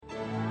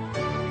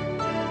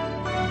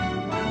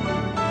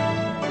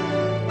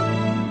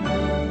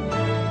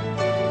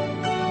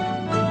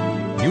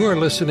You are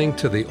listening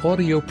to the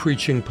audio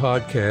preaching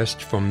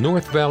podcast from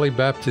North Valley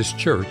Baptist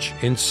Church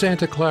in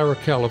Santa Clara,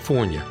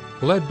 California,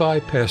 led by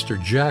Pastor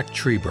Jack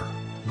Trieber.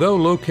 Though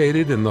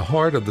located in the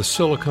heart of the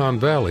Silicon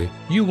Valley,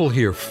 you will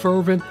hear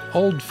fervent,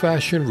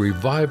 old-fashioned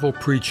revival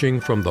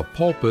preaching from the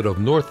pulpit of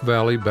North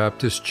Valley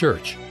Baptist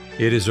Church.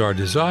 It is our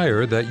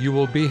desire that you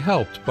will be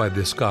helped by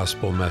this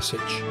gospel message.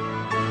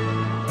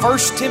 1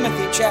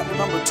 Timothy chapter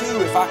number 2,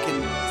 if I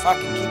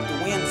can keep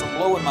the wind from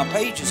blowing my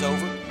pages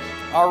over,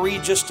 I'll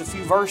read just a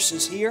few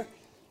verses here,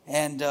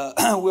 and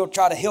we'll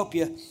try to help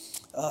you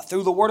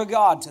through the Word of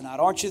God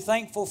tonight. Aren't you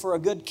thankful for a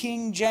good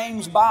King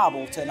James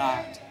Bible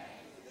tonight?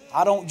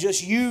 I don't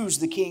just use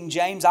the King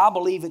James. I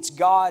believe it's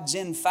God's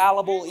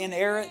infallible,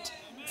 inerrant,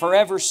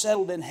 forever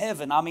settled in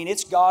heaven. I mean,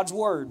 it's God's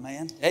Word,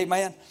 man.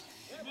 Amen.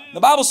 The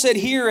Bible said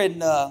here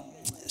in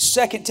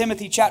 2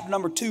 Timothy chapter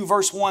number 2,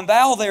 verse 1,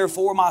 "Thou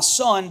therefore, my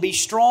son, be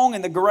strong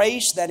in the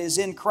grace that is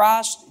in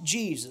Christ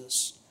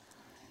Jesus.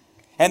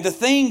 And the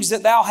things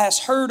that thou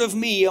hast heard of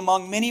me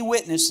among many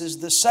witnesses,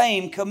 the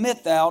same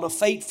commit thou to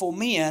faithful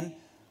men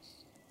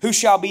who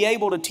shall be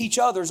able to teach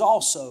others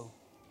also."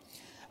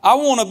 I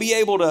want to be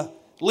able to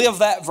live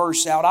that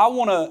verse out. I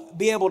want to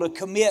be able to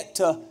commit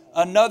to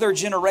another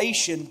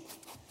generation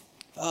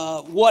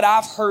what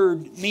I've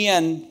heard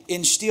men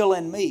instill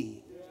in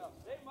me.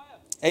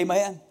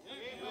 Amen.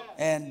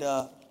 And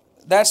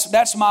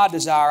that's my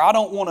desire. I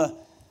don't want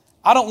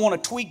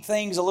to tweak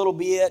things a little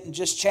bit and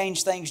just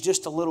change things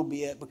just a little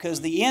bit,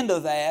 because the end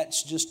of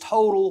that's just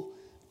total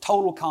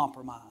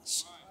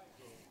compromise.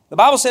 The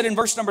Bible said in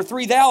verse number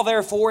 3, "Thou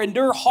therefore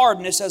endure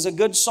hardness as a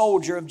good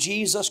soldier of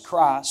Jesus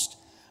Christ.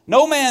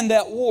 No man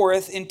that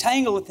warreth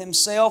entangleth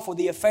himself with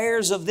the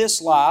affairs of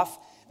this life,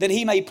 that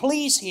he may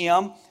please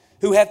him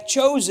who hath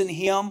chosen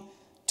him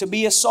to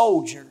be a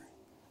soldier."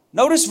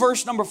 Notice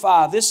verse number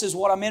 5. This is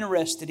what I'm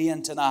interested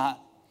in tonight.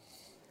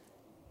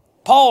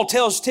 Paul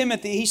tells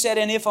Timothy, he said,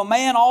 "And if a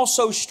man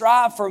also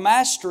strive for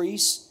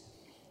masteries,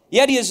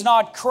 yet he is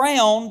not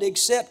crowned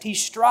except he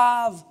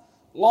strive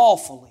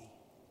lawfully."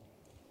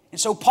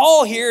 And so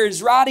Paul here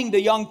is writing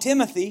to young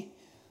Timothy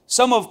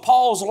some of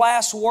Paul's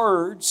last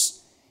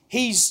words.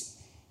 He's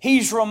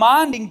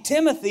reminding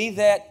Timothy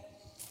that,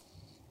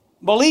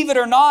 believe it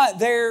or not,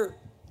 there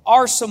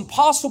are some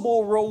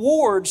possible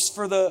rewards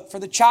for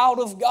the child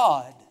of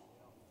God.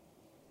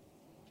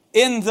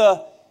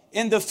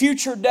 In the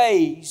future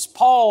days,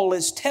 Paul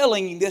is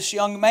telling this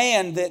young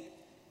man that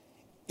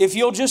if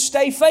you'll just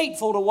stay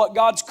faithful to what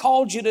God's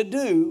called you to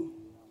do,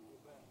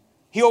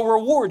 He'll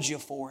reward you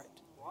for it.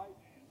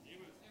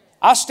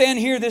 I stand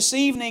here this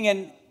evening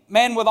and,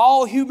 man, with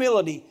all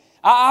humility,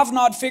 I've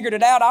not figured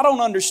it out. I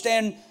don't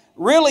understand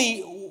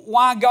really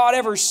why God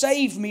ever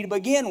saved me to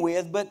begin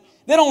with. But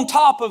then on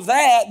top of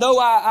that, though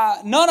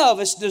none of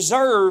us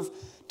deserve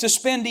to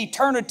spend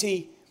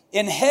eternity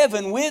in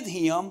heaven with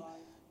Him,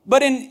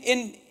 but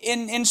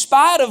in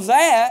spite of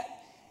that,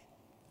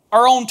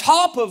 or on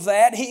top of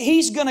that,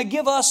 He's going to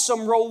give us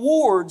some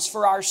rewards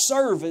for our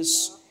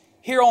service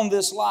here on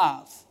this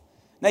life.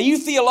 Now, you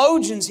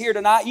theologians here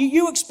tonight,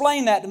 you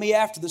explain that to me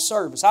after the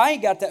service. I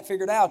ain't got that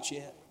figured out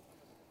yet.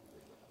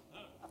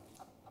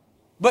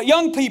 But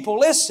young people,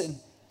 listen,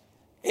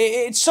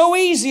 it's so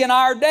easy in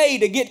our day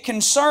to get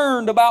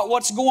concerned about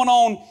what's going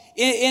on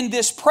in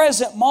this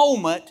present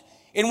moment,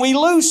 and we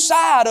lose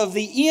sight of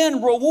the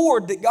end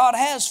reward that God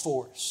has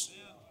for us.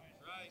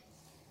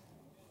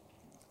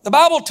 The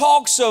Bible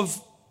talks of,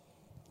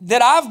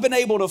 that I've been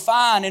able to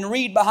find and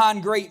read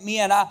behind great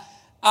men.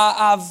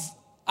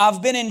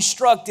 I've been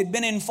instructed,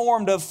 been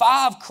informed of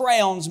 5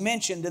 crowns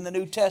mentioned in the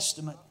New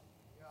Testament.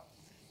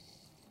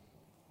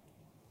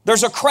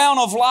 There's a crown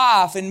of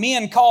life, and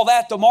men call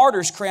that the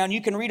martyr's crown.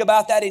 You can read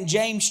about that in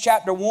James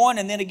chapter 1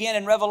 and then again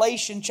in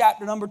Revelation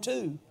chapter number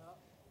 2.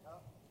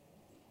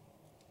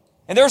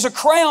 And there's a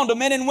crown to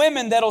men and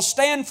women that'll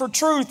stand for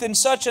truth in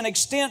such an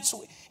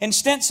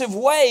extensive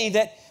way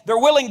that they're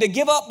willing to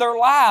give up their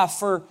life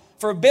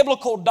for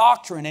biblical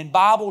doctrine and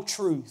Bible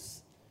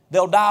truth.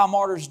 They'll die a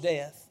martyr's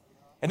death.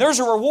 And there's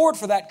a reward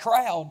for that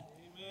crowd.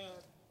 Amen.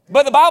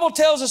 But the Bible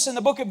tells us in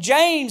the book of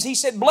James, he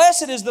said,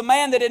 "Blessed is the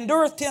man that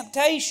endureth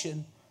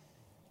temptation."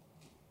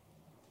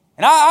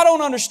 And I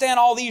don't understand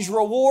all these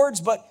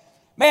rewards, but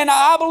man,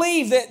 I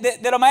believe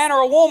that a man or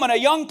a woman, a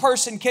young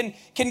person can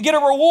get a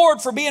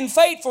reward for being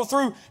faithful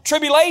through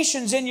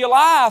tribulations in your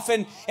life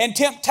and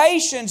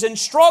temptations and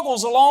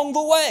struggles along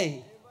the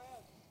way.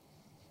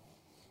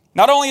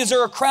 Not only is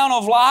there a crown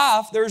of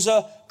life, there's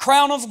a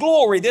crown of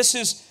glory. This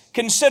is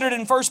considered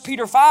in 1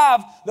 Peter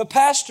 5 the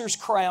pastor's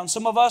crown.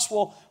 Some of us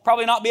will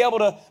probably not be able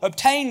to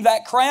obtain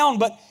that crown,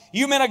 but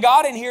you men of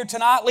God in here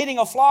tonight, leading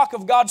a flock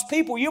of God's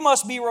people, you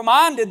must be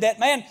reminded that,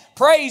 man,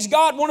 praise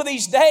God, one of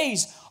these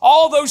days,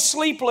 all those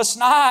sleepless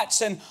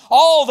nights and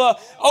all the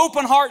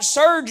open heart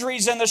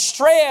surgeries and the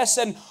stress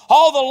and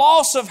all the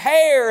loss of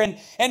hair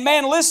and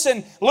man,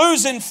 listen,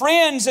 losing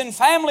friends and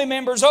family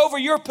members over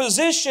your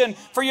position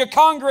for your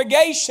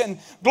congregation.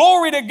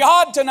 Glory to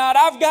God tonight.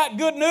 I've got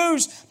good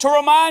news to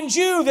remind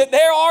you that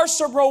there are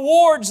some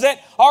rewards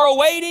that are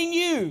awaiting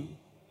you.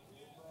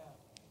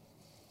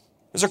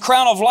 There's a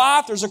crown of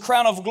life. There's a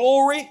crown of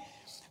glory.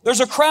 There's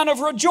a crown of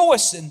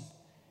rejoicing.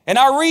 And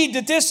I read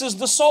that this is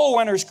the soul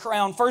winner's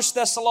crown, 1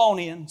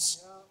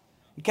 Thessalonians.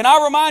 Can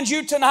I remind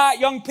you tonight,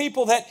 young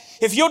people, that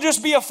if you'll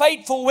just be a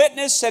faithful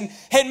witness and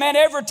man,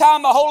 every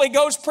time the Holy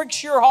Ghost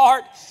pricks your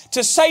heart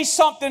to say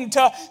something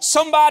to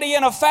somebody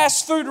in a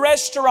fast food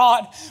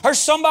restaurant or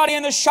somebody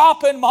in the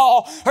shopping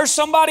mall or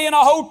somebody in a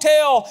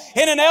hotel,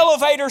 in an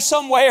elevator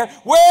somewhere,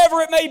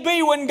 wherever it may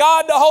be, when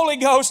God the Holy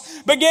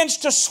Ghost begins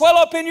to swell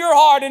up in your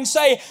heart and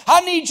say, I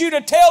need you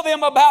to tell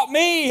them about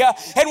me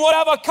and what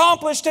I've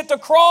accomplished at the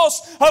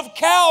cross of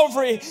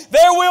Calvary,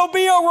 there will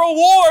be a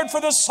reward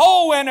for the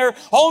soul winner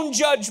on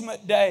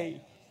Judgment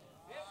Day.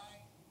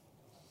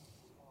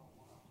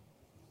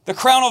 The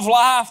crown of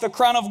life, the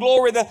crown of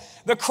glory,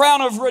 the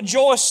crown of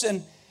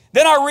rejoicing.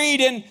 Then I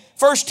read in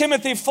 1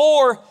 Timothy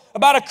 4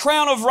 about a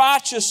crown of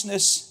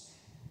righteousness.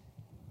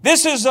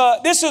 This is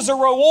a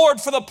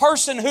reward for the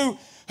person who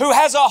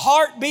has a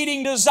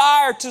heart-beating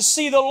desire to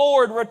see the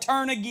Lord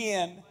return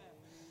again.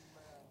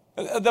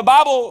 The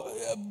Bible,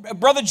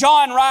 Brother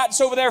John writes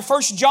over there,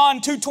 1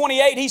 John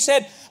 2:28, he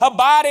said,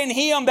 abide in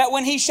Him that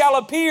when He shall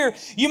appear,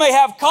 you may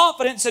have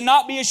confidence and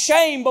not be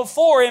ashamed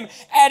before Him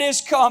at His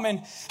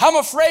coming. I'm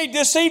afraid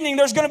this evening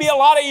there's going to be a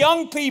lot of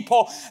young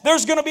people.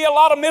 There's going to be a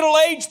lot of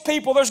middle-aged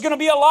people. There's going to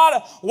be a lot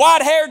of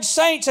white-haired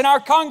saints in our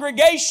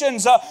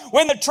congregations.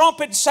 When the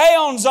trumpet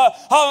sounds,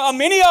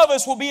 many of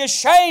us will be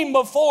ashamed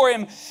before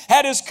Him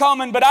at His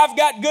coming. But I've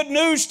got good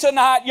news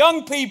tonight,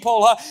 young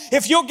people.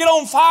 If you'll get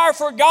on fire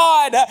for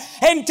God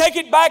and take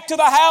it back to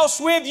the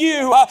house with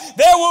you,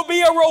 there will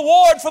be a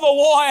reward for the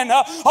one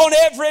on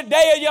every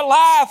day of your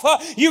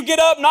life. You get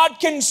up not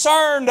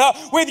concerned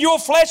with your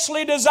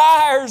fleshly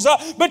desires,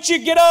 but you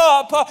get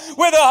up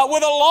with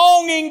a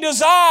longing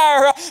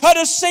desire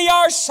to see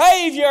our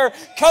Savior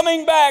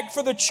coming back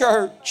for the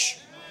church.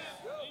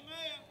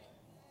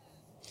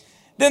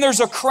 Then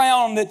there's a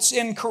crown that's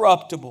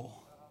incorruptible.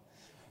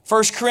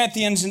 1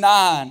 Corinthians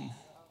 9.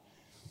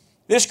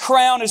 This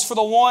crown is for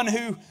the one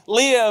who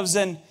lives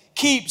and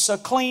keeps a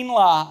clean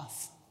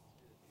life.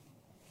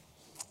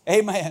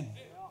 Amen.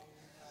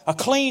 A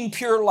clean,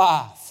 pure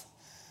life.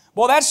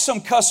 Well, that's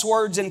some cuss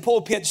words in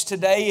pulpits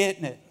today,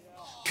 isn't it?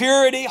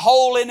 Purity,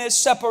 holiness,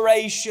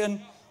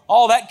 separation,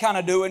 all that kind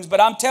of doings.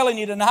 But I'm telling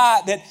you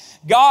tonight that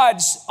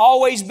God's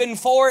always been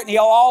for it and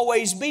He'll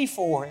always be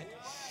for it.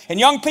 And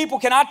young people,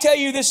 can I tell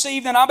you this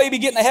evening, I may be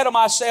getting ahead of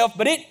myself,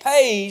 but it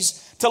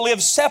pays to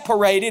live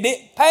separated.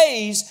 It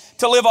pays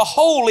to live a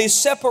holy,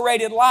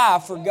 separated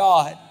life for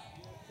God.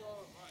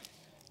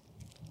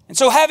 And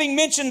so, having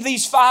mentioned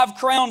these 5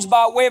 crowns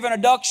by way of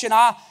introduction,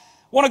 I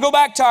want to go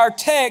back to our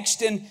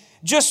text and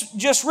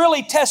just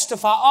really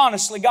testify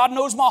honestly. God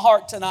knows my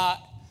heart tonight.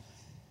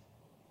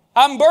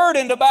 I'm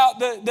burdened about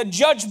the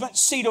judgment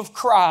seat of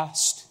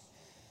Christ.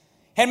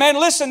 And man,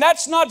 listen,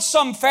 that's not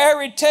some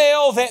fairy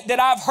tale that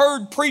I've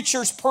heard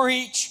preachers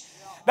preach.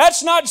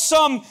 That's not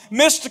some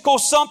mystical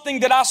something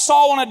that I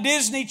saw on a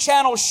Disney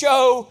Channel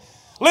show.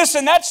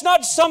 Listen, that's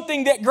not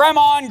something that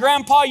Grandma and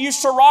Grandpa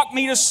used to rock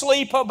me to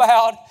sleep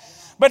about.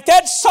 But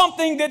that's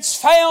something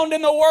that's found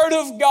in the Word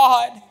of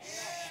God.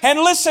 And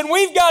listen,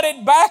 we've got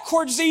it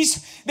backwards.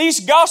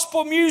 These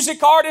gospel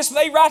music artists,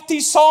 they write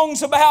these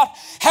songs about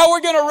how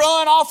we're going to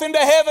run off into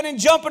heaven and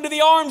jump into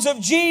the arms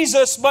of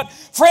Jesus. But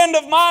friend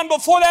of mine,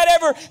 before that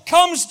ever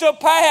comes to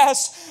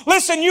pass,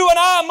 listen, you and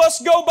I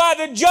must go by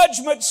the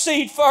judgment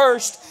seat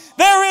first.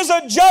 There is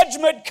a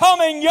judgment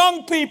coming,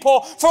 young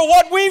people, for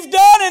what we've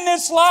done in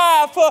this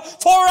life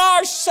for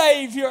our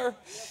Savior.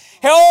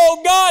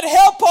 Oh, God,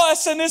 help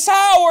us in this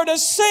hour to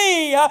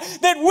see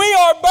that we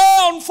are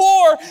bound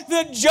for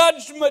the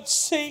judgment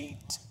seat.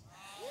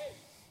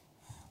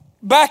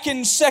 Back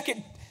in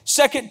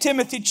 2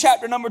 Timothy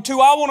chapter number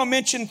 2, I want to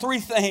mention 3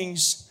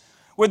 things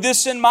with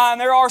this in mind.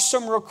 There are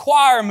some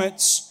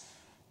requirements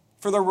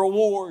for the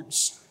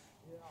rewards.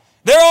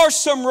 There are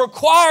some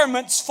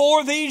requirements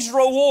for these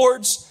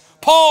rewards.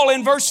 Paul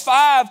in verse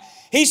 5,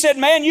 he said,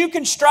 man, you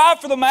can strive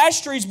for the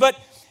masteries, but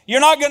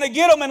you're not going to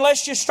get them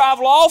unless you strive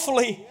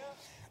lawfully.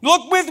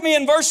 Look with me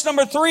in verse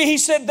number 3. He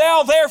said,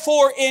 thou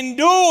therefore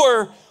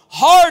endure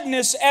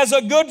hardness as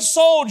a good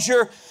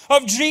soldier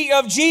of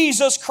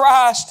Jesus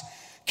Christ.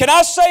 Can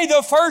I say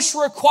the first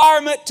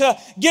requirement to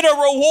get a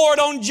reward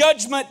on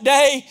Judgment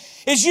Day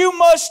is you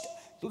must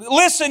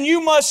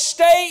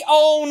stay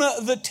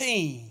on the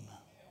team.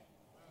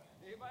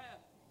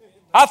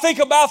 I think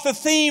about the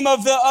theme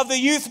of the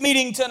youth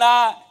meeting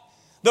tonight,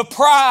 the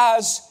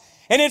prize,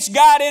 and it's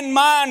got in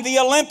mind the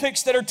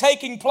Olympics that are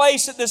taking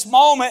place at this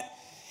moment.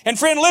 And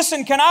friend,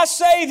 listen, can I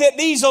say that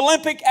these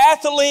Olympic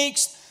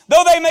athletes,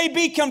 though they may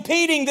be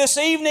competing this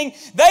evening,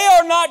 they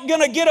are not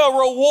going to get a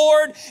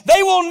reward.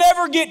 They will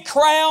never get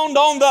crowned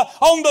on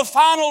the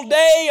final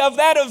day of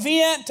that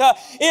event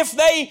if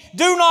they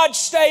do not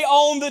stay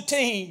on the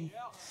team.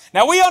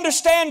 Now we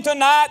understand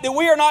tonight that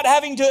we are not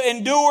having to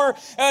endure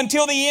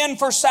until the end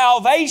for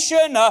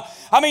salvation.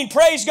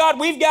 Praise God,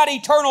 we've got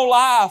eternal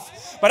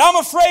life. But I'm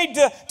afraid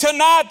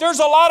tonight there's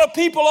a lot of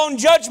people on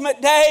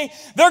Judgment Day.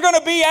 They're going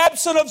to be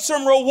absent of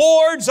some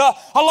rewards. A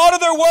lot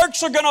of their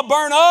works are going to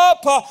burn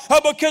up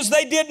because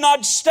they did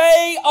not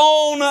stay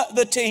on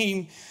the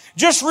team.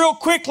 Just real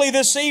quickly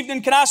this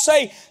evening, can I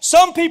say,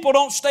 some people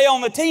don't stay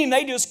on the team,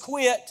 they just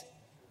quit.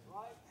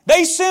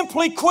 They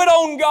simply quit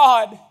on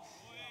God.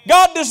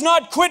 God does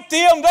not quit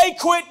them, they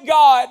quit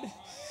God.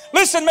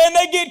 Listen, man,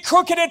 they get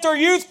crooked at their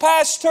youth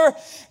pastor.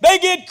 They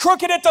get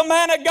crooked at the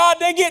man of God.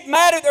 They get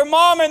mad at their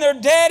mom and their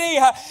daddy.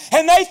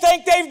 And they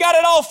think they've got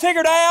it all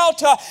figured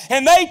out.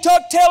 And they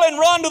tuck tail and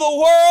run to the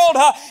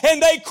world.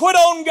 And they quit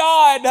on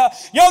God.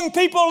 Young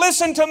people,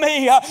 listen to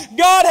me.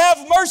 God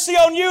have mercy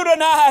on you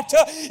tonight.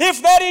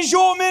 If that is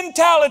your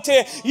mentality,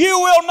 you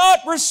will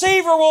not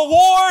receive a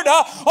reward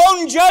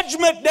on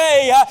Judgment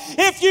Day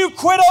if you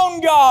quit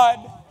on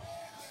God.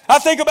 I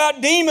think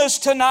about Demas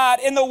tonight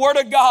in the Word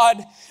of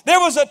God. There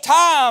was a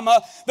time,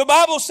 the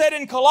Bible said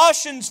in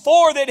Colossians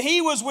 4 that he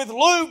was with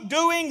Luke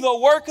doing the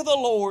work of the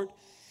Lord.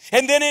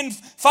 And then in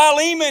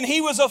Philemon,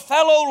 he was a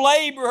fellow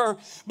laborer.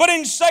 But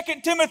in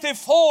 2 Timothy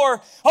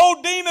 4,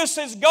 Demas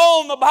is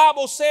gone, the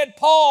Bible said,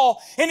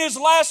 Paul, in his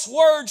last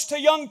words to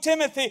young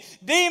Timothy,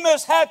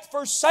 Demas hath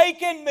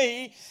forsaken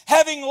me,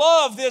 having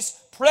loved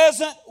this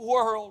present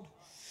world.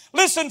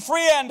 Listen,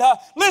 friend,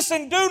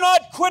 listen, do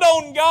not quit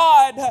on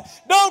God.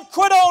 Don't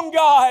quit on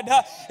God.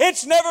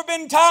 It's never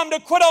been time to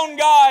quit on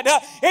God.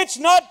 It's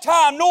not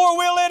time, nor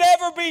will it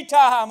ever be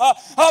time.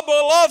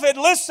 Beloved,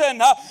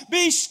 listen,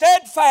 be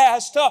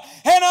steadfast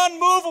and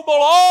unmovable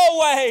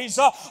always,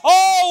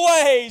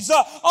 always,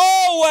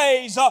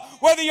 always.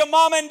 Whether your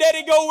mom and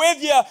daddy go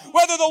with you,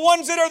 whether the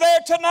ones that are there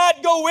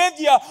tonight go with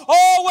you,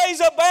 always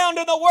abound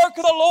in the work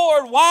of the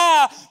Lord.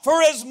 Why?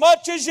 For as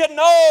much as you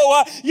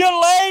know, you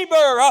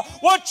labor.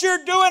 What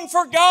you're doing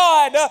for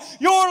God,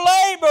 your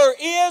labor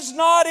is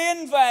not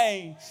in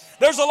vain.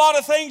 There's a lot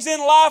of things in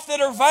life that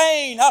are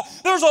vain.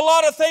 There's a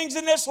lot of things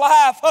in this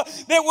life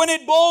that when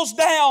it boils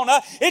down,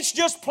 it's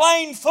just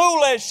plain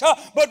foolish.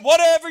 But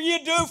whatever you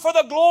do for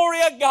the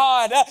glory of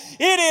God,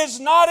 it is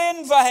not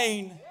in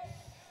vain.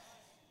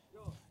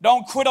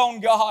 Don't quit on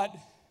God.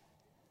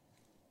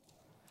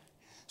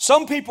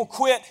 Some people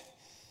quit.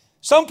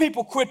 Some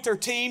people quit their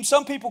team.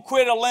 Some people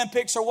quit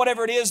Olympics or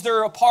whatever it is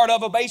they're a part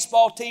of, a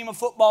baseball team, a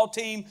football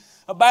team,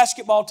 a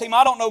basketball team.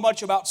 I don't know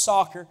much about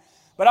soccer,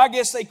 but I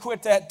guess they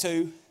quit that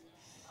too.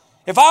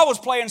 If I was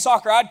playing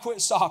soccer, I'd quit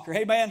soccer.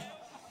 Amen.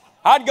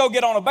 I'd go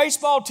get on a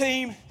baseball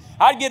team.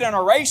 I'd get in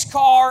a race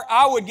car.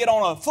 I would get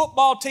on a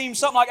football team,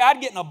 something like that.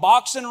 I'd get in a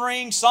boxing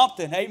ring,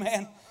 something.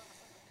 Amen.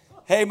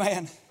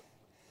 Amen.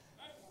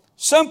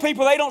 Some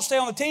people, they don't stay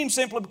on the team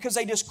simply because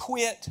they just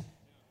quit.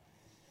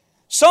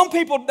 Some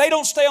people, they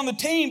don't stay on the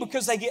team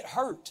because they get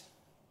hurt.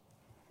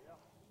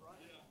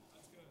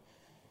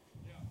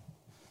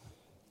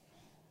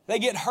 They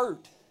get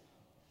hurt.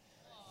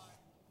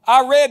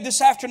 I read this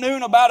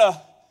afternoon about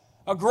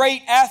a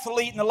great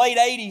athlete in the late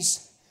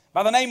 80s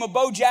by the name of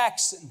Bo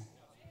Jackson.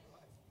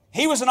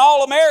 He was an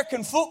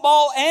All-American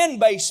football and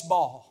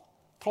baseball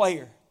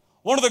player.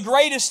 One of the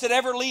greatest that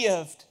ever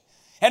lived.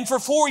 And for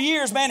 4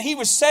 years, man, he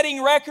was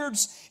setting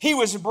records. He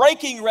was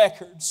breaking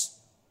records.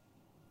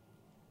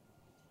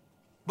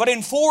 But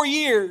in 4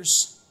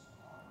 years,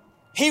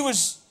 he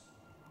was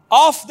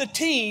off the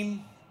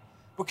team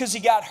because he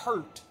got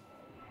hurt.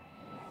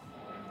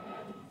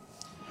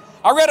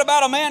 I read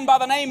about a man by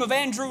the name of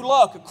Andrew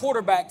Luck, a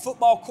quarterback,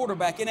 football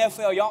quarterback,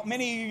 NFL.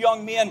 Many of you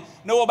young men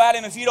know about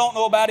him. If you don't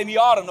know about him, you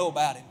ought to know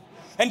about him.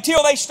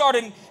 Until they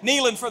started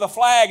kneeling for the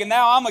flag, and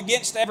now I'm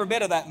against every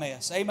bit of that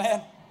mess.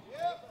 Amen?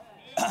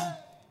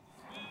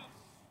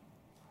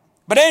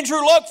 But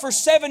Andrew Luck, for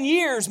 7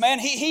 years, man,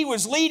 he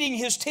was leading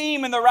his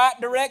team in the right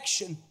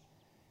direction.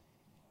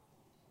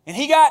 And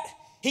he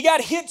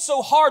got hit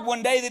so hard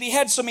one day that he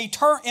had some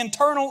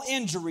internal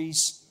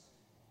injuries.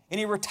 And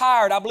he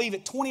retired, I believe,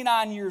 at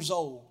 29 years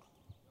old.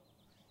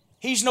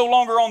 He's no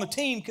longer on the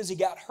team because he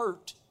got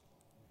hurt.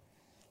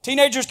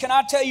 Teenagers, can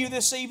I tell you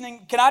this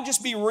evening, can I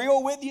just be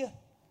real with you?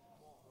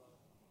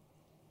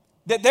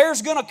 That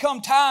there's going to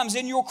come times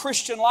in your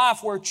Christian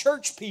life where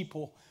church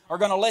people are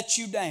going to let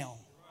you down.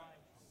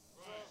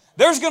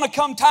 There's going to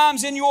come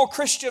times in your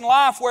Christian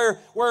life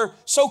where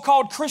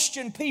so-called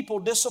Christian people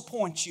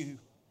disappoint you.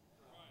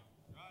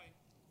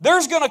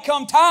 There's going to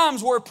come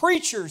times where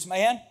preachers,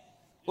 man,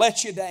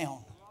 let you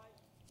down.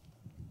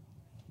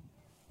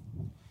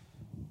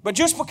 But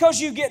just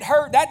because you get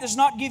hurt, that does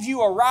not give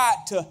you a right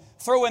to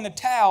throw in the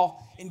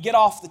towel and get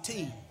off the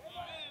team.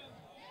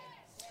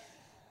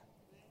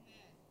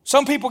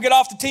 Some people get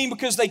off the team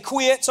because they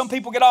quit. Some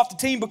people get off the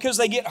team because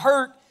they get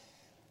hurt.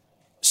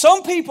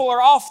 Some people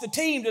are off the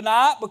team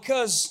tonight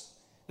because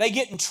they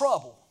get in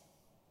trouble.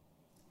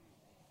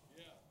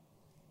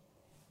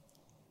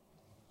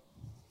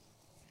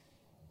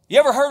 You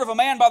ever heard of a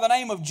man by the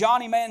name of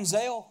Johnny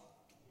Manziel?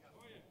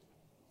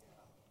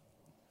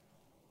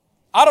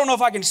 I don't know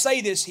if I can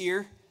say this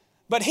here,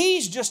 but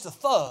he's just a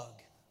thug.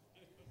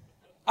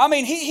 I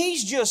mean,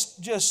 he's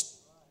just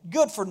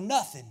good for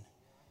nothing.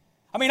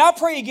 I mean, I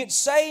pray he gets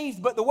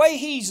saved, but the way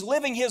he's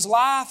living his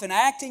life and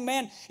acting,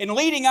 man, and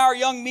leading our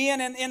young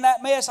men in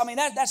that mess, I mean,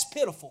 that's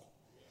pitiful.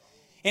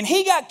 And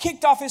he got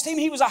kicked off his team.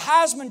 He was a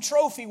Heisman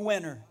Trophy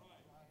winner.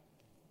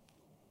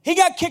 He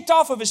got kicked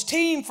off of his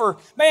team for,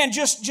 man,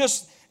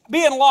 just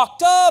being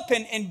locked up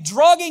and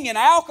drugging and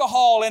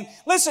alcohol. And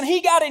listen,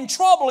 he got in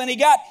trouble and he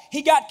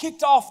got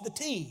kicked off the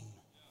team.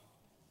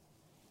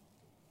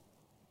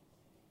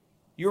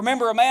 You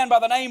remember a man by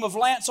the name of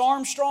Lance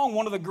Armstrong,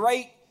 one of the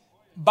great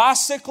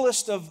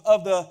bicyclists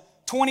of the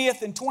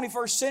 20th and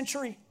 21st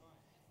century?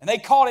 And they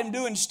caught him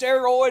doing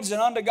steroids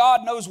and unto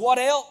God knows what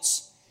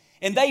else.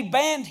 And they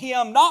banned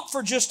him not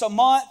for just a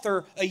month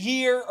or a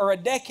year or a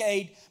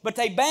decade, but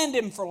they banned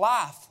him for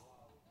life.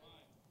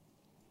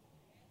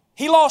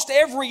 He lost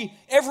every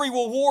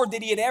reward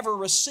that he had ever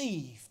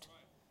received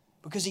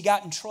because he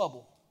got in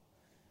trouble.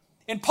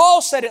 And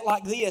Paul said it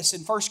like this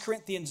in 1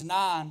 Corinthians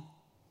 9.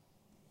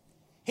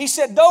 He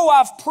said, though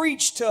I've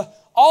preached to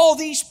all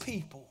these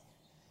people,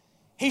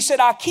 he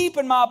said, I keep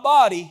in my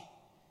body,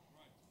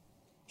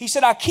 he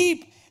said, I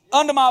keep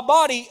under my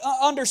body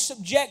under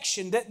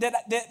subjection,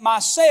 that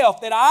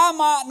myself, that I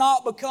might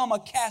not become a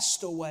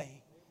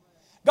castaway.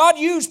 God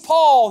used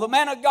Paul, the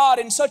man of God,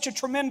 in such a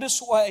tremendous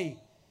way.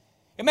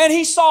 And man,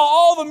 he saw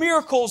all the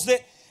miracles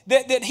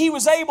that he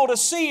was able to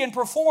see and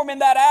perform in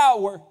that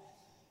hour.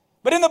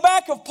 But in the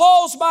back of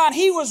Paul's mind,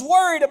 he was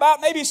worried about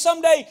maybe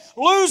someday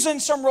losing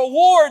some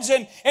rewards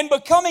and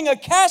becoming a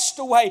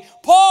castaway.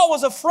 Paul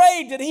was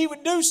afraid that he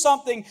would do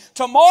something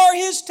to mar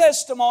his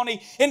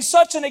testimony in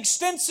such an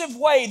extensive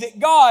way that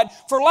God,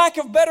 for lack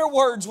of better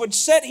words, would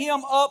set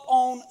him up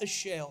on a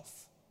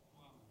shelf.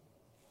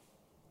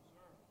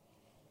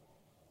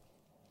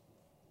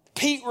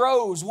 Pete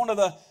Rose, one of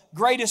the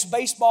greatest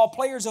baseball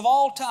players of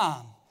all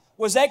time,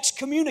 was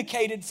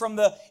excommunicated from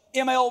the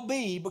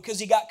MLB because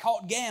he got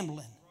caught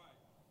gambling.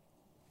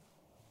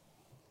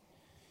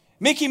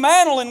 Mickey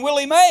Mantle and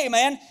Willie May,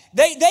 man,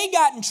 they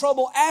got in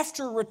trouble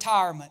after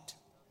retirement.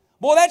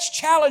 Boy, that's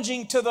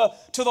challenging to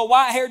the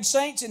white-haired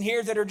saints in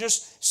here that are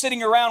just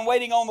sitting around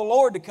waiting on the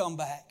Lord to come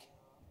back.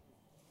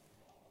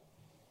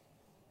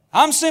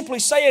 I'm simply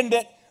saying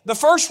that the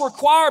first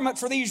requirement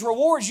for these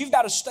rewards, you've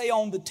got to stay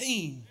on the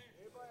team.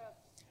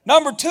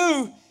 Number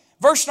 2,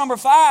 verse number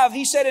 5,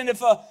 he said, and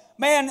if a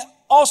man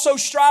also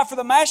strive for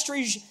the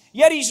mastery,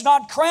 yet he's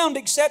not crowned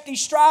except he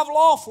strive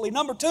lawfully.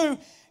 Number 2,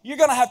 you're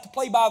going to have to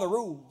play by the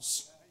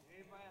rules.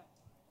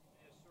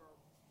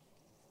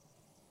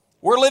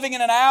 We're living in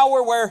an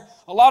hour where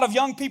a lot of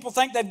young people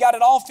think they've got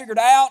it all figured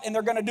out and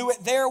they're going to do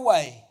it their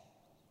way.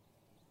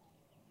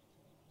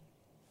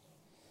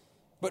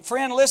 But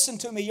friend, listen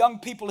to me, young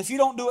people. If you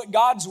don't do it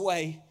God's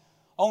way,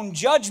 on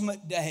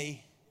Judgment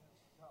Day,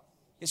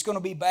 it's going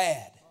to be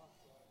bad.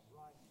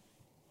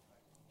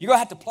 You're going to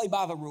have to play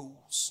by the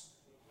rules.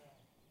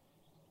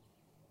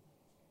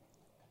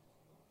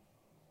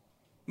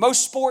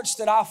 Most sports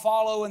that I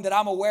follow and that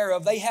I'm aware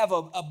of, they have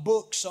a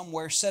book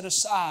somewhere set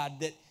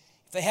aside that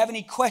if they have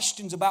any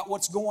questions about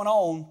what's going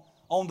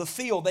on the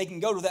field, they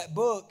can go to that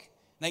book,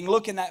 they can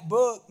look in that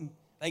book, and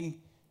they can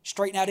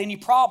straighten out any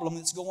problem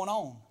that's going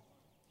on.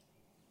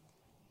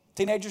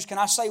 Teenagers, can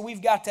I say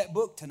we've got that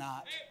book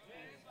tonight?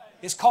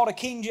 It's called a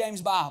King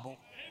James Bible.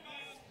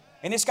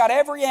 And it's got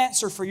every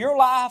answer for your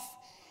life.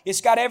 It's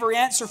got every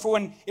answer for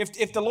when,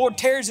 if the Lord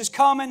tarries is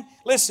coming.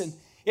 Listen,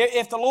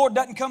 if the Lord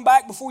doesn't come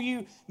back before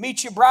you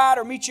meet your bride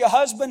or meet your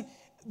husband,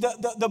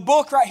 the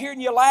book right here in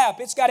your lap,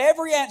 it's got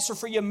every answer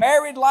for your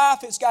married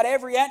life. It's got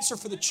every answer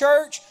for the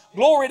church.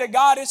 Glory to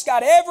God. It's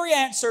got every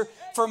answer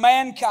for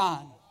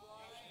mankind.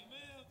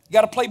 You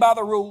got to play by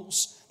the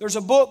rules. There's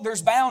a book,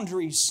 there's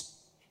boundaries.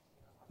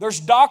 There's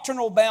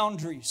doctrinal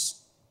boundaries.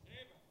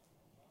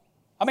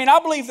 I mean, I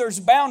believe there's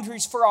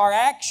boundaries for our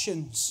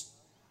actions.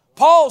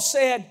 Paul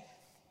said,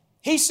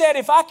 he said,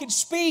 if I could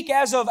speak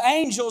as of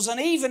angels and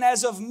even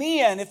as of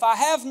men, if I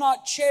have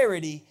not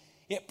charity,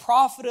 it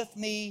profiteth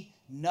me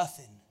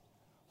nothing.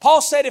 Paul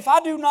said, if I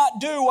do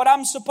not do what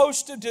I'm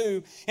supposed to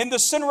do in the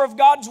center of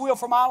God's will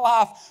for my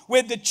life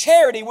with the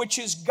charity, which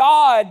is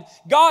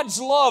God's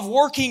love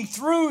working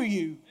through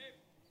you,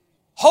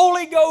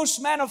 Holy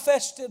Ghost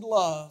manifested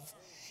love,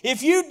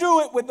 if you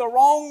do it with the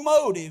wrong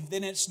motive,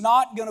 then it's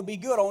not going to be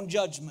good on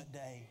Judgment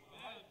Day.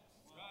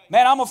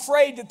 Man, I'm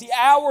afraid that the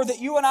hour that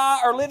you and I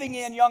are living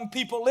in, young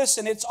people,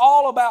 listen, it's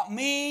all about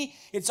me.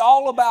 It's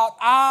all about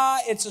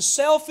I. It's a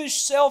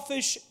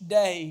selfish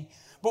day.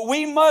 But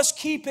we must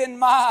keep in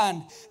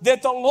mind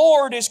that the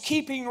Lord is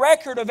keeping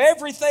record of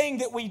everything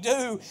that we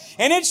do.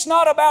 And it's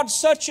not about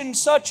such and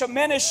such a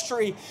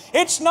ministry.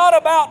 It's not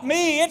about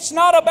me. It's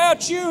not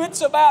about you.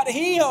 It's about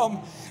Him.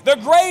 The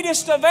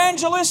greatest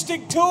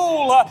evangelistic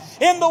tool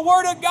in the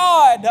Word of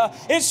God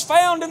is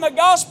found in the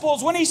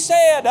Gospels when He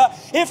said,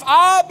 if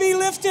I be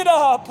lifted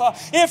up,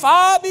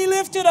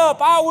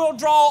 I will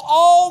draw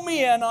all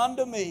men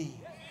unto me.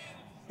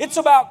 It's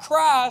about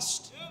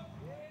Christ.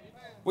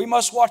 We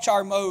must watch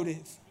our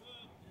motive.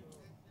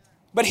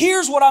 But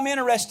here's what I'm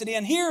interested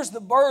in. Here's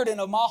the burden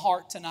of my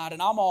heart tonight,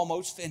 and I'm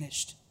almost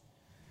finished.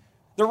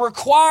 The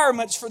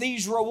requirements for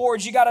these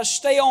rewards, you got to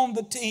stay on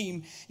the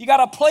team. You got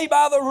to play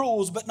by the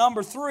rules. But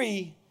number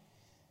 3,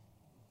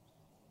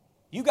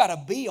 you got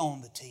to be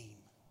on the team.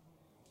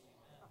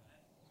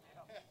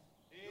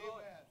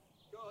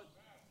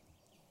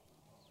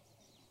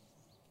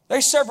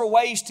 There's several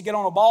ways to get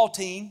on a ball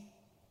team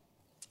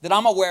that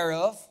I'm aware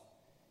of.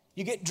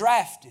 You get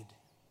drafted.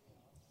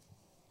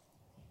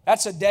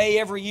 That's a day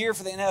every year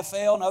for the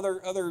NFL and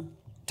other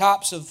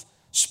types of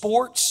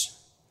sports.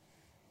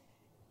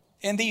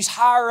 And these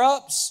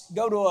higher-ups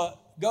go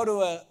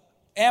to a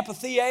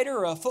amphitheater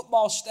or a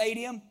football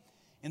stadium,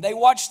 and they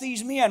watch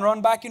these men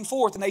run back and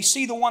forth, and they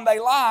see the one they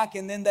like,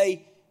 and then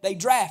they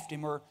draft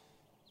him, or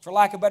for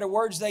lack of better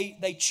words,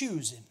 they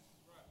choose him.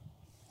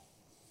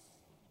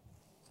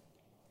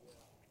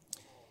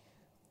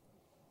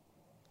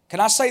 Can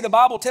I say the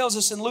Bible tells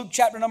us in Luke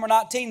chapter number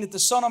 19 that the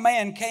Son of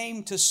Man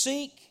came to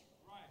seek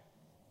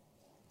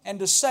and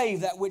to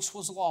save that which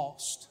was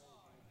lost?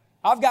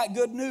 I've got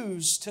good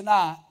news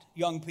tonight,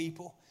 young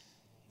people.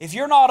 If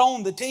you're not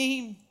on the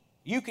team,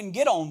 you can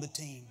get on the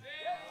team.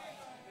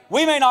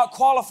 We may not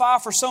qualify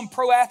for some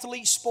pro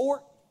athlete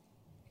sport.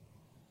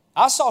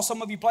 I saw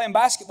some of you playing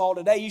basketball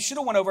today. You should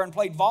have went over and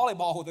played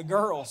volleyball with the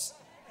girls.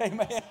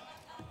 Amen.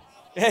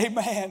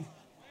 Amen.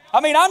 I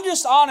mean, I'm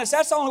just honest.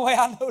 That's the only way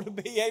I know to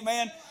be.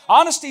 Amen.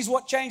 Honesty is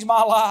what changed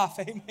my life.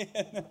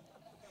 Amen.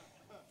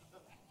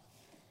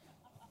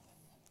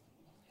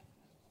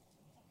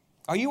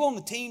 Are you on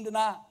the team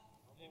tonight?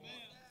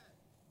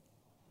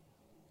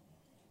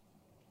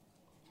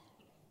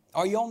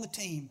 Are you on the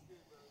team?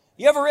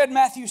 You ever read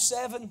Matthew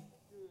 7?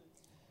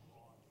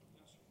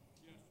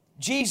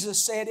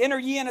 Jesus said, "Enter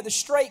ye in at the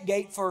strait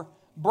gate, for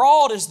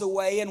broad is the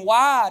way, and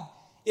wide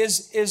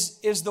is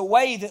the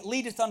way that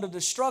leadeth unto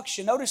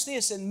destruction." Notice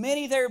this, "and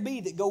many there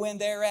be that go in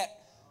thereat."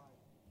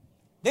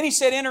 Then He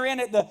said, "Enter in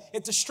at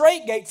the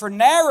strait gate, for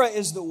narrow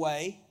is the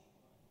way,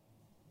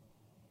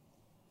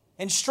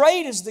 and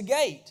strait is the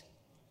gate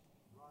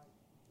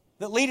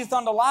that leadeth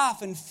unto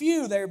life, and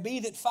few there be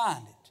that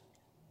find it."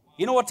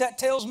 You know what that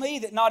tells me?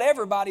 That not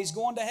everybody's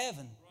going to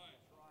heaven.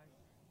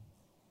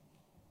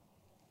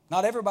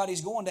 Not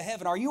everybody's going to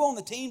heaven. Are you on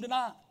the team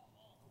tonight?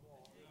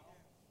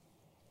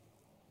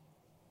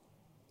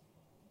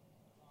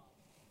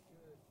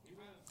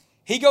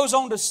 He goes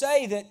on to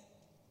say that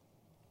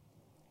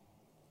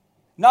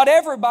not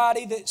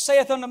everybody that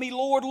saith unto me,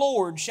 Lord,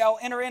 Lord, shall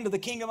enter into the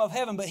kingdom of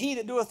heaven, but he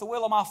that doeth the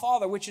will of my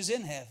Father which is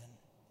in heaven.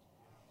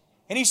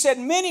 And He said,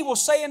 "Many will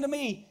say unto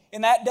me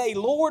in that day,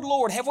 Lord,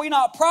 Lord, have we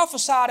not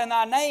prophesied in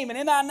Thy name, and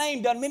in Thy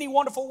name done many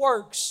wonderful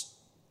works?"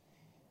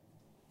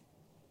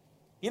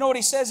 You know what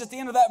He says at the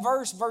end of that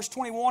verse, verse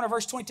 21 or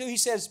verse 22? He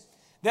says,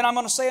 "Then I'm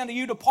going to say unto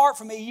you, depart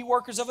from me, ye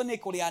workers of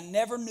iniquity. I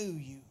never knew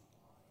you."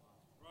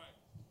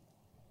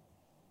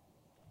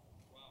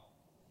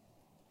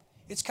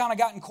 It's kind of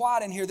gotten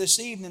quiet in here this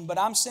evening, but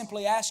I'm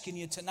simply asking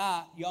you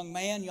tonight, young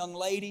man, young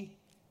lady,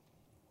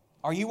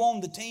 are you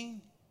on the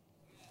team?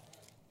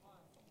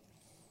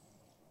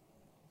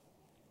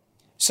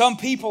 Some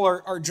people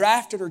are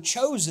drafted or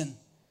chosen.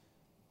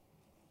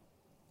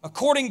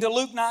 According to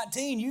Luke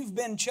 19, you've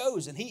been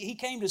chosen. He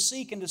came to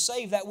seek and to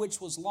save that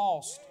which was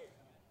lost.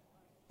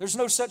 There's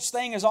no such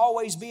thing as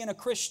always being a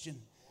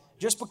Christian.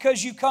 Just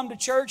because you come to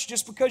church,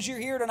 just because you're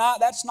here tonight,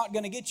 that's not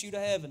going to get you to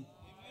heaven.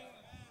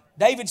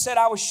 David said,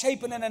 "I was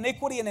shapen in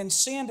iniquity, and in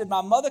sin did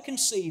my mother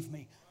conceive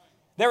me.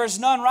 There is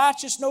none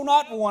righteous, no,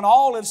 not one.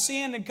 All have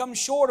sinned and come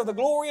short of the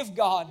glory of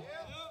God.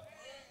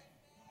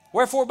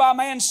 Wherefore by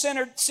man sin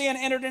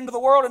entered into the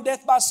world, and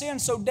death by sin,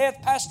 so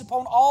death passed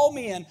upon all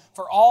men,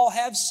 for all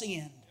have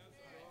sinned."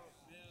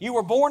 You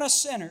were born a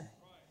sinner.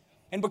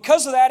 And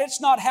because of that, it's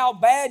not how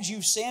bad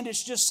you've sinned,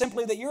 it's just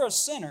simply that you're a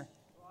sinner.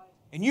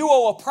 And you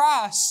owe a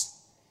price.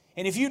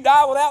 And if you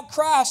die without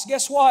Christ,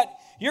 guess what?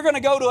 You're going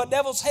to go to a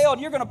devil's hell,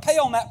 and you're going to pay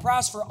on that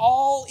price for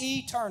all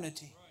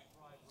eternity.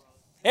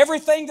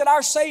 Everything that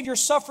our Savior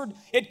suffered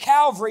at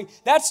Calvary,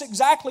 that's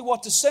exactly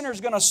what the sinner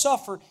is going to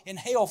suffer in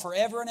hell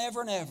forever and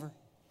ever and ever.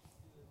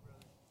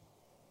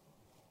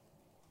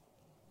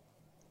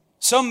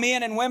 Some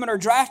men and women are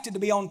drafted to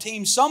be on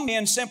teams. Some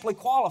men simply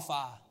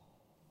qualify.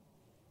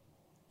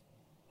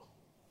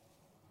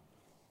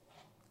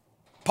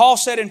 Paul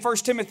said in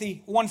 1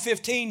 Timothy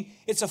 1:15,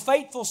 "It's a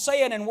faithful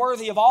saying and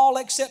worthy of all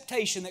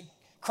acceptation that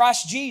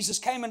Christ Jesus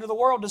came into the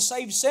world to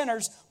save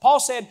sinners." Paul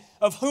said,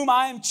 "Of whom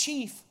I am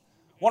chief."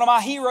 One of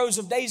my heroes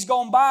of days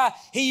gone by,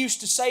 he used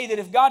to say that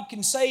if God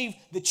can save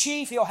the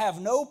chief, He'll have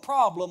no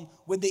problem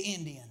with the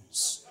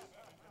Indians.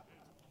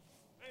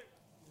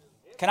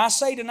 Can I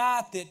say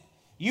tonight that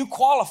you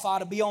qualify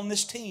to be on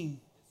this team?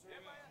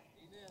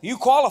 You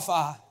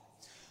qualify.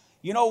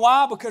 You know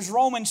why? Because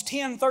Romans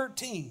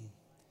 10:13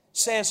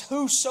 says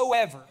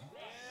whosoever.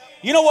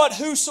 You know what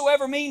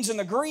whosoever means in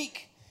the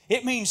Greek?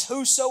 It means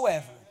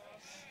whosoever.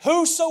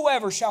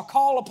 Whosoever shall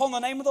call upon the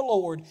name of the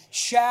Lord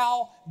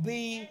shall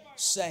be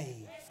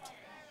saved.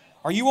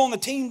 Are you on the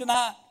team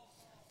tonight?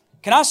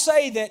 Can I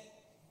say that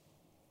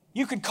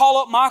you could call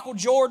up Michael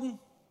Jordan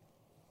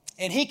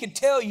and he could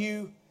tell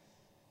you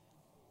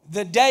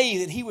the day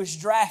that he was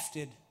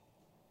drafted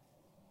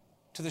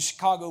to the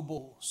Chicago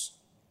Bulls.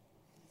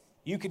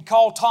 You could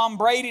call Tom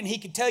Brady and he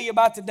could tell you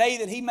about the day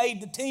that he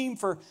made the team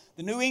for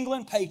the New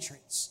England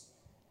Patriots.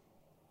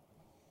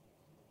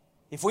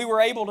 If we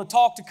were able to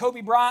talk to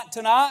Kobe Bryant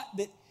tonight,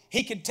 that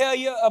he could tell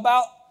you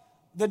about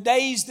the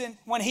days that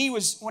when he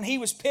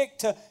was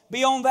picked to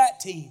be on that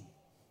team.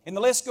 And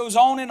the list goes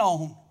on and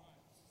on.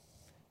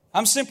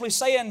 I'm simply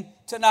saying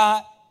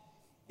tonight,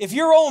 if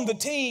you're on the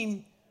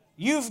team,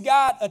 you've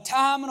got a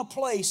time and a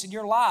place in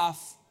your life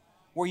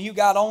where you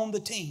got on the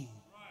team.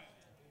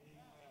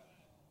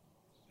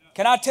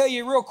 Can I tell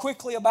you real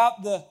quickly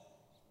about the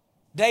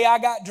day I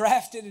got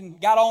drafted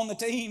and got on the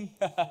team?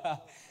 I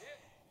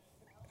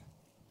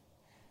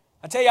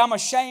tell you, I'm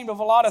ashamed of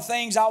a lot of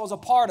things I was a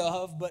part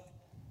of, but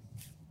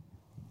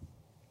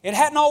it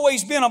hadn't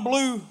always been a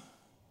blue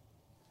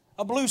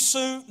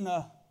suit and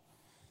a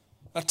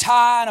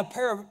tie and a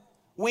pair of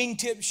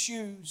wingtip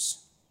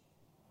shoes.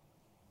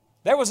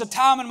 There was a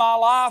time in my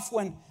life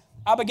when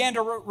I began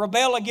to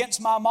rebel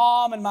against my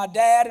mom and my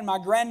dad and my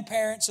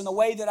grandparents and the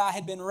way that I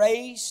had been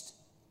raised.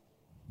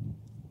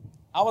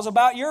 I was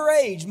about your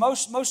age,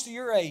 most of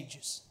your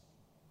ages.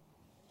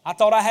 I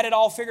thought I had it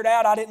all figured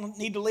out. I didn't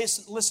need to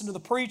listen to the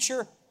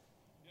preacher.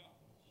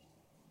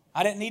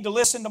 I didn't need to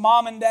listen to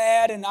mom and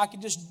dad, and I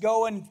could just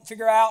go and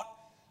figure out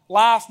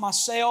life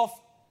myself.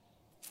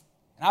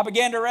 And I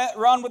began to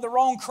run with the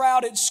wrong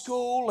crowd at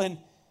school, and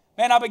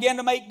man, I began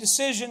to make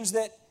decisions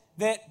that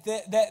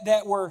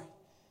were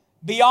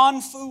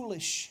beyond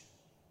foolish.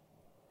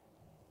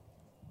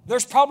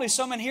 There's probably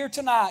some in here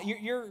tonight.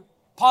 You're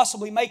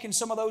possibly making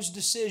some of those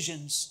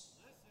decisions.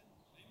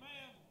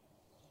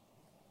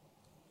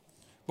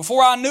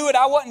 Before I knew it,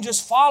 I wasn't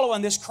just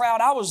following this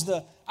crowd. I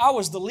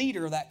was the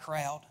leader of that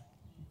crowd.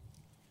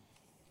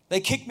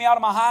 They kicked me out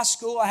of my high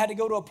school. I had to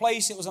go to a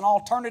place, it was an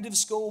alternative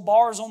school,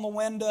 bars on the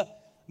window,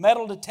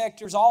 metal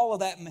detectors, all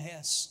of that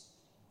mess.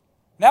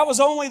 That was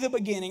only the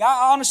beginning.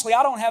 Honestly,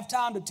 I don't have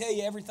time to tell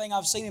you everything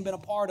I've seen and been a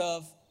part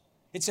of.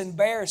 It's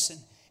embarrassing.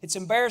 It's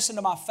embarrassing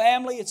to my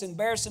family. It's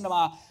embarrassing to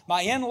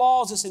my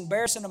in-laws. It's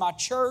embarrassing to my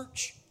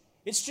church.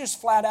 It's just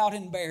flat out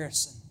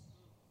embarrassing.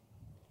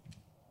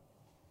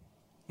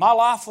 My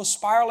life was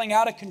spiraling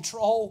out of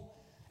control.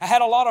 I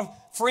had a lot of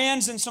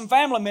friends and some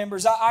family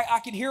members.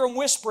 I could hear them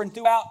whispering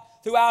throughout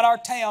our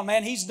town,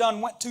 man,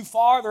 went too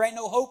far. There ain't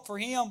no hope for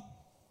him.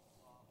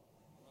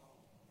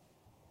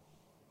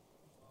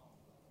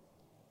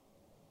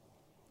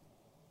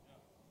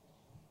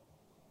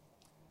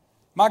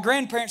 My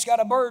grandparents got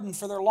a burden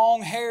for their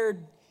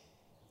long-haired,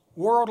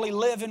 worldly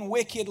living,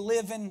 wicked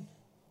living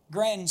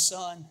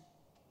grandson.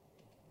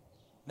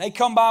 They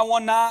come by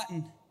one night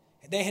and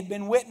they had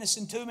been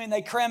witnessing to me, and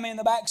they crammed me in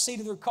the back seat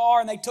of their car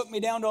and they took me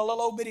down to a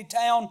little old bitty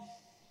town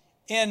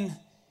in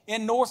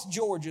North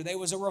Georgia. There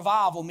was a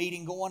revival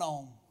meeting going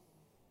on.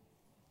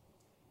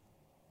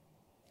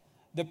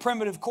 The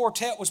Primitive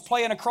Quartet was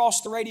playing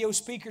across the radio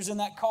speakers in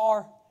that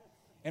car,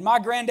 and my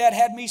granddad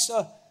had me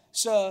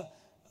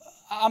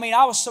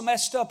I was so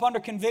messed up under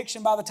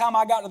conviction by the time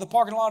I got to the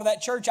parking lot of that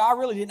church, I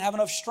really didn't have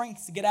enough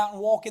strength to get out and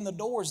walk in the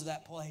doors of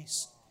that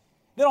place.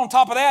 Then on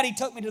top of that, he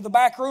took me to the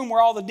back room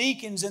where all the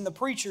deacons and the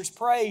preachers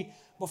pray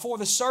before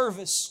the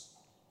service.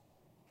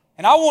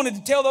 And I wanted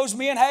to tell those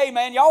men, hey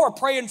man, y'all are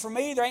praying for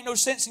me. There ain't no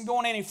sense in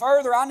going any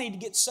further. I need to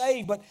get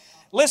saved. But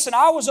listen,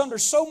 I was under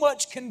so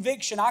much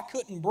conviction I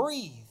couldn't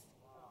breathe.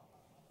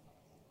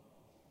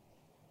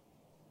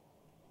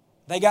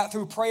 They got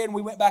through praying.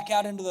 We went back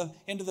out into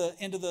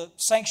the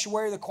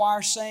sanctuary. The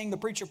choir sang. The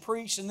preacher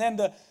preached. And then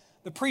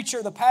the pastor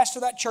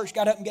of that church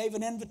got up and gave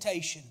an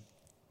invitation.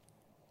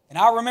 And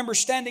I remember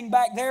standing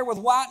back there with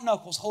white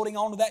knuckles holding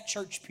on to that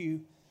church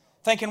pew,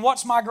 thinking,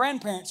 what's my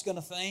grandparents going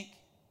to think?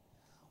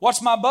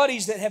 What's my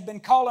buddies that have been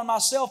calling my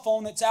cell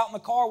phone that's out in the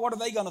car, what are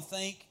they going to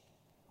think?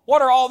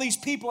 What are all these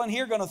people in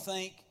here going to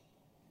think?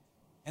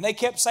 And they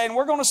kept saying,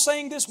 we're going to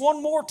sing this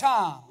one more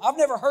time. I've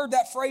never heard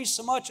that phrase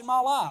so much in my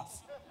life.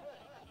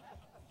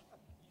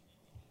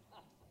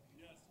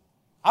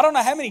 I don't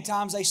know how many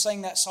times they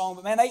sang that song,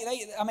 but man,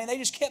 they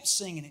just kept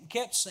singing it and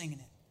kept singing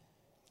it.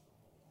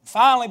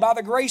 Finally, by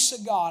the grace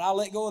of God, I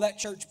let go of that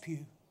church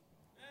pew.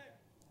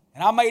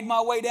 And I made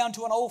my way down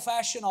to an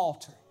old-fashioned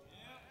altar.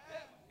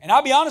 And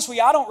I'll be honest with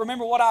you, I don't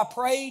remember what I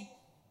prayed,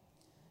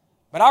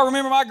 but I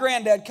remember my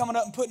granddad coming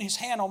up and putting his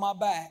hand on my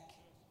back.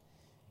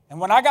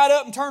 And when I got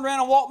up and turned around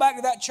and walked back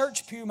to that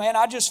church pew, man,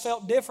 I just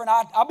felt different.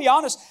 I'll be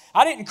honest,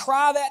 I didn't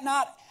cry that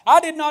night.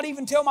 I did not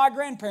even tell my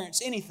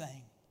grandparents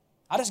anything.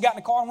 I just got in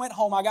the car and went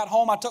home. I got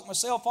home, I took my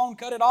cell phone,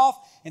 cut it off,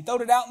 and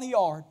throwed it out in the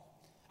yard.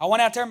 I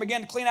went out there and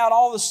began to clean out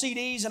all the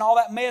CDs and all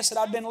that mess that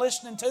I'd been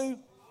listening to.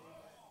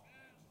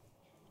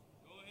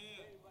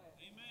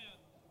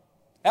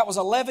 That was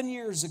 11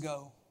 years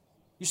ago.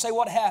 You say,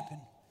 what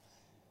happened?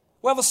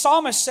 Well, the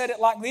psalmist said it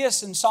like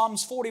this in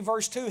Psalms 40,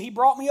 verse 2. He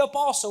brought me up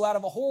also out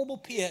of a horrible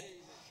pit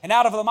and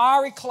out of the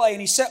miry clay,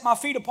 and He set my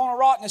feet upon a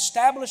rock and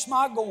established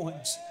my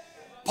goings.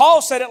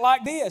 Paul said it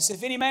like this.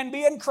 If any man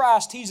be in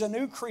Christ, he's a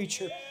new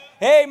creature.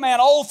 Amen.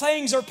 Old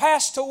things are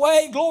passed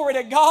away. Glory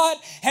to God.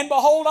 And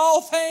behold,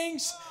 all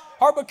things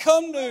are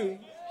become new.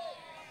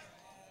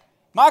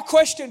 My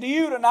question to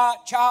you tonight,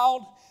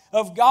 child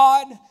of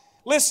God,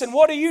 listen,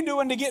 what are you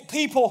doing to get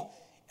people,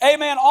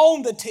 amen,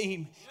 on the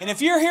team? And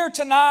if you're here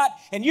tonight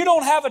and you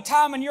don't have a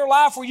time in your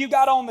life where you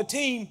got on the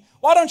team,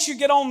 why don't you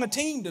get on the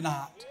team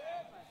tonight?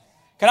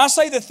 Can I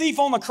say the thief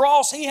on the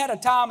cross, he had a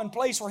time and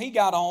place where he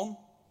got on.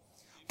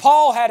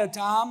 Paul had a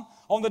time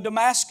on the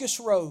Damascus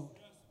road.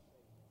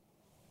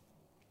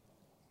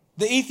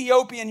 The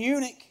Ethiopian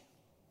eunuch,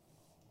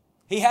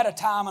 he had a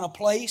time and a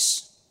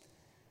place.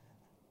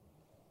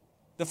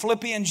 The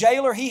Philippian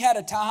jailer, he had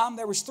a time.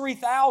 There was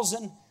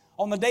 3,000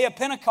 on the day of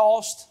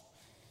Pentecost.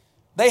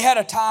 They had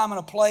a time and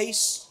a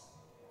place.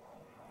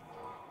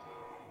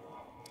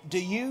 Do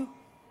you?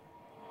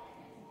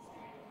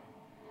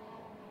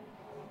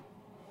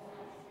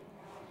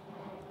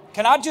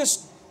 Can I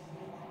just,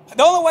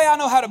 the only way I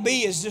know how to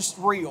be is just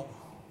real.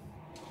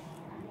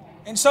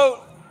 And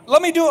so,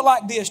 let me do it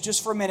like this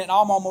just for a minute.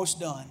 I'm almost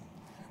done.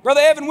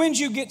 Brother Evan, when did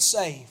you get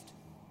saved?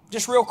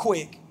 Just real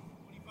quick.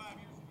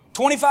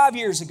 25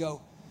 years ago.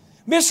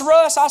 Miss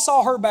Russ, I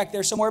saw her back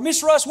there somewhere.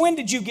 Miss Russ, when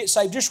did you get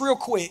saved? Just real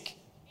quick.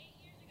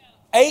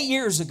 8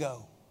 years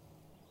ago.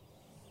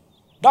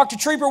 Dr.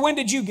 Trieber, when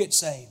did you get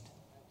saved?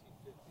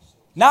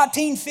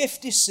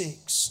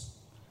 1956.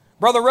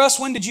 Brother Russ,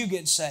 when did you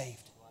get saved?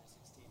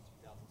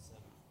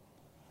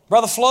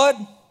 Brother Flood,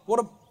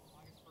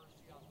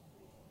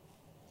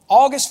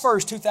 August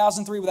 1st,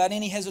 2003, without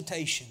any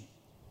hesitation.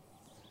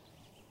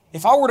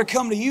 If I were to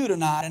come to you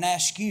tonight and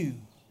ask you,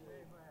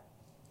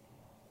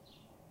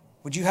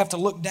 would you have to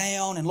look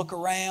down and look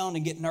around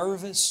and get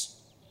nervous?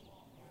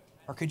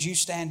 Or could you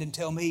stand and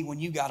tell me when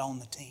you got on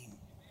the team?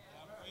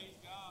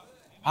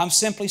 I'm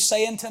simply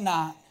saying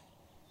tonight,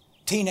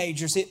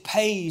 teenagers, it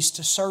pays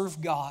to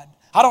serve God.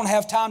 I don't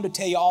have time to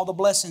tell you all the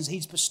blessings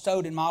He's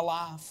bestowed in my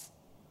life.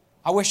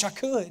 I wish I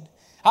could.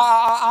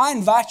 I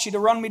invite you to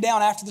run me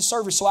down after the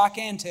service so I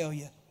can tell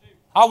you.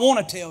 I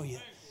want to tell you.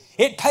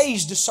 It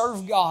pays to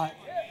serve God.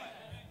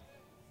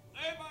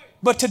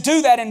 But to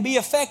do that and be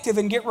effective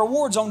and get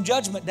rewards on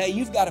Judgment Day,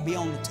 you've got to be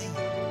on the team.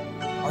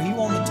 Are you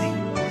on the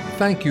team?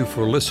 Thank you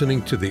for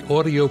listening to the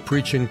audio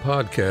preaching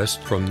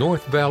podcast from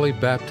North Valley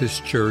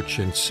Baptist Church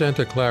in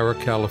Santa Clara,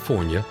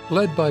 California,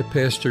 led by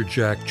Pastor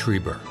Jack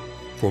Trieber.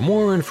 For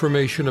more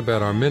information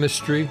about our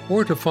ministry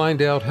or to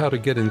find out how to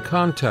get in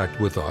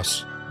contact with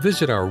us,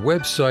 visit our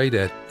website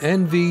at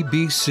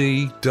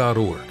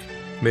nvbc.org.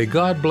 May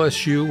God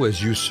bless you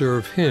as you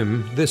serve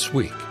Him this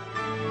week.